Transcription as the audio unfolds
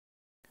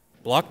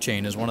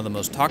Blockchain is one of the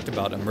most talked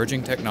about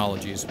emerging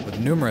technologies with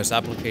numerous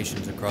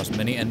applications across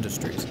many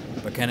industries,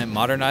 but can it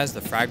modernize the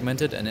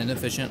fragmented and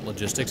inefficient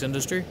logistics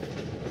industry?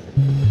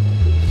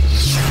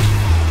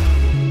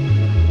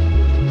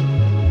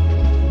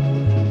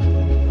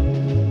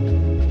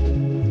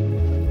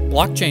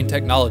 Blockchain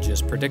technology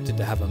is predicted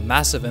to have a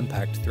massive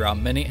impact throughout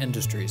many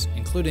industries,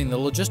 including the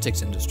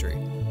logistics industry.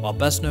 While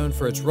best known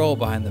for its role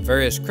behind the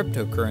various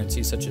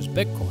cryptocurrencies such as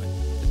Bitcoin,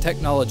 the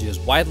technology is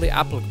widely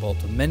applicable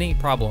to many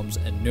problems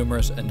in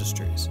numerous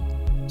industries.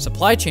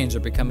 Supply chains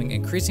are becoming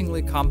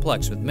increasingly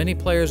complex with many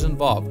players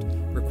involved,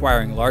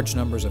 requiring large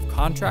numbers of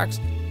contracts,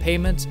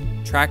 payments,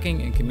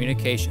 tracking, and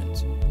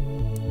communications.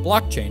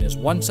 Blockchain is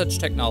one such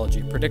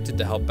technology predicted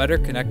to help better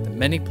connect the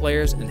many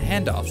players and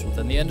handoffs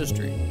within the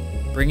industry,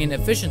 bringing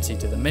efficiency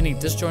to the many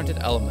disjointed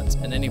elements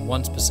in any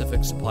one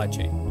specific supply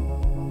chain.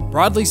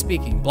 Broadly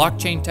speaking,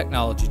 blockchain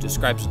technology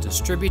describes a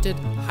distributed,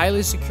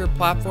 highly secure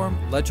platform,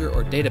 ledger,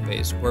 or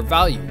database where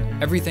value,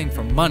 everything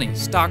from money,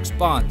 stocks,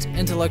 bonds,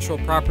 intellectual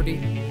property,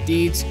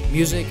 deeds,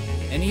 music,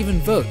 and even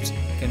votes,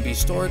 can be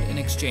stored and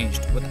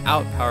exchanged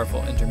without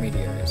powerful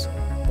intermediaries.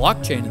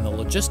 Blockchain in the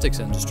logistics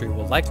industry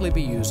will likely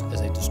be used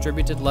as a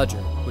distributed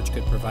ledger, which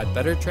could provide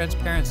better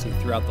transparency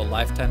throughout the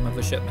lifetime of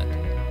a shipment.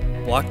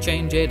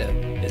 Blockchain data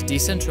is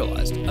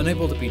decentralized,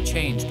 unable to be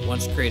changed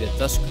once created,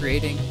 thus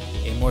creating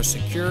a more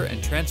secure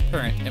and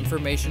transparent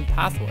information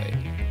pathway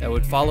that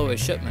would follow a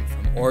shipment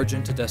from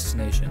origin to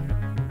destination.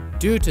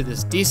 Due to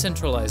this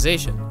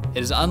decentralization,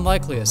 it is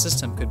unlikely a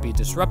system could be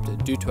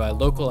disrupted due to a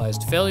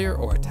localized failure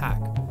or attack.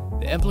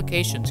 The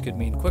implications could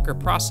mean quicker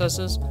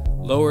processes,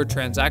 lower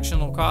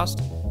transactional cost,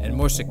 and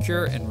more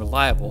secure and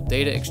reliable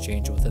data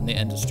exchange within the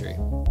industry.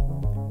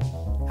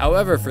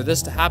 However, for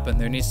this to happen,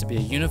 there needs to be a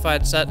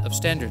unified set of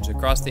standards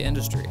across the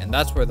industry, and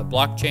that's where the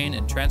Blockchain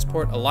and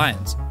Transport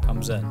Alliance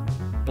comes in.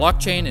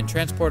 Blockchain and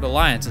Transport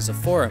Alliance is a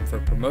forum for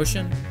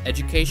promotion,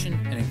 education,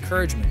 and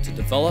encouragement to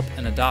develop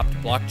and adopt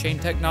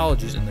blockchain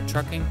technologies in the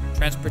trucking,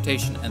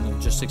 transportation, and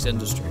logistics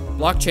industry.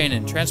 Blockchain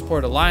and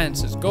Transport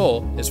Alliance's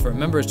goal is for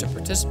members to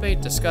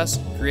participate, discuss,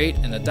 create,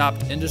 and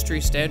adopt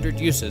industry standard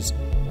uses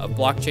of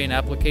blockchain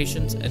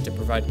applications and to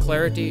provide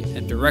clarity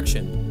and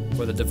direction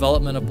for the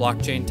development of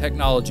blockchain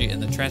technology in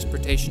the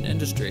transportation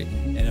industry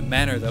in a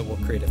manner that will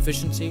create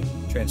efficiency,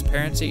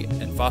 transparency,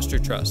 and foster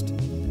trust.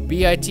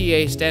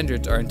 BITA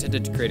standards are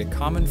intended to create a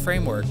common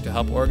framework to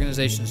help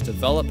organizations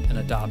develop and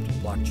adopt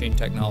blockchain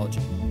technology.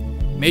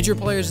 Major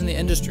players in the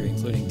industry,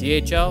 including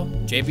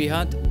DHL, JB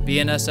Hunt,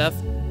 BNSF,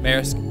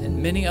 Maersk,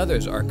 and many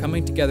others, are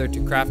coming together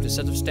to craft a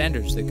set of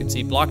standards that could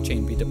see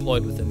blockchain be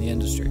deployed within the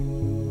industry.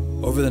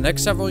 Over the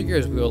next several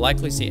years, we will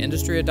likely see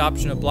industry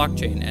adoption of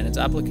blockchain and its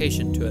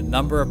application to a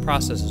number of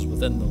processes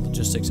within the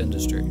logistics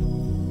industry.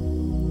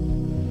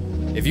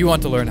 If you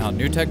want to learn how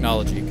new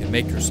technology can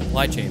make your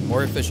supply chain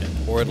more efficient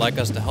or would like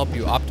us to help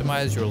you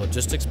optimize your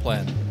logistics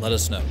plan, let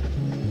us know.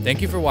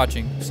 Thank you for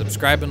watching.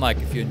 Subscribe and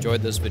like if you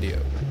enjoyed this video.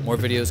 More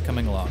videos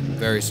coming along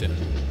very soon.